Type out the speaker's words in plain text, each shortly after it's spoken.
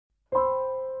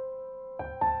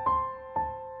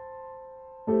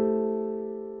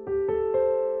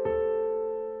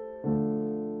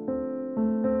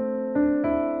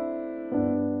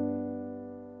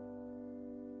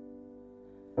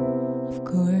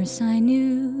course I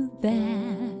knew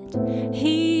that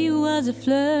he was a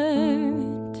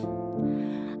flirt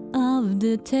of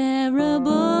the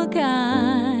terrible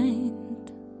kind.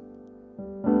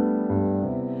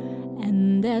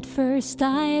 And at first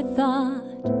I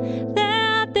thought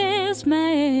that this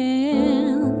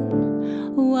man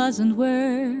wasn't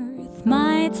worth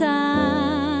my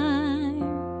time.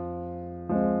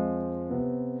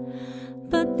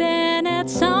 But then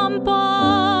at some point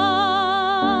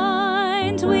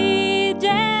we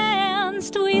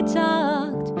danced, we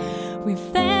talked, we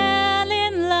fell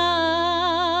in love.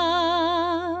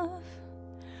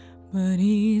 But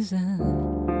he's a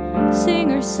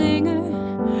singer,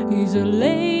 he's a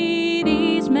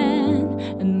ladies' man,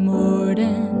 and more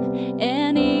than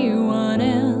anyone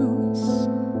else,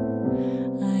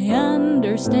 I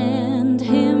understand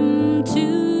him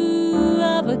too,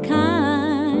 of a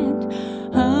kind.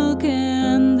 How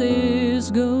can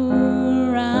this go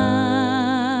right?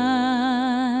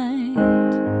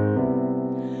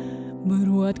 But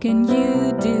what can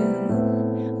you do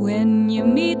when you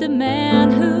meet a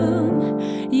man whom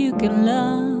you can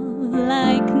love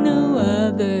like no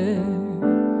other?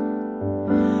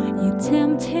 You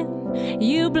tempt him,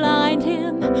 you blind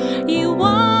him, you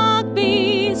walk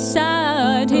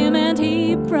beside him, and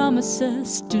he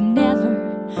promises to never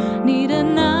need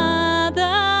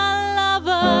another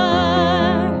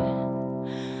lover.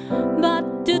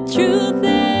 But the truth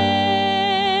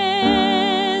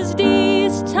is,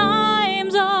 these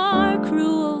times are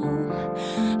cruel.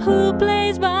 Who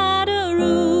plays by the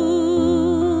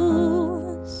rules?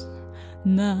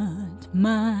 Not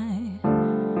my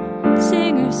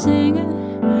singer,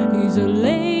 he's a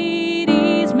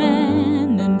ladies'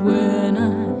 man, and when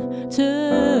I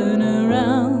turn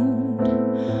around,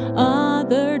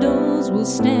 other doors will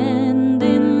stand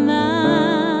in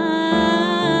line,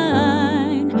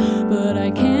 but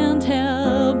I can't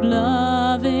help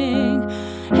loving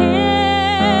him.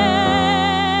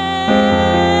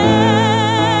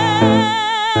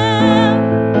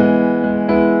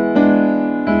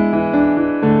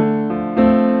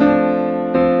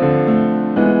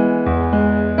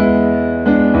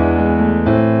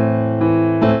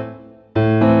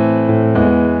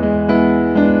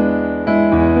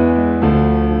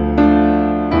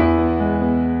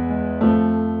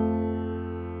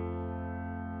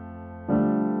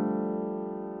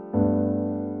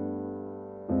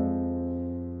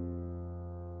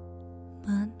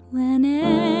 But whenever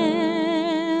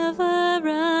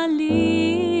I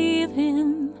leave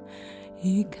him,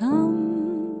 he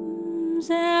comes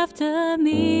after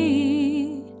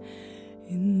me.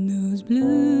 In those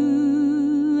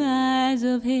blue eyes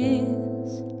of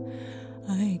his,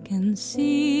 I can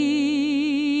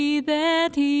see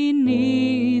that he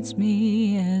needs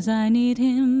me as I need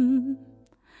him.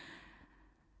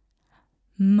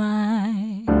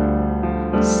 My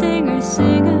singer,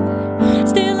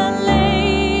 still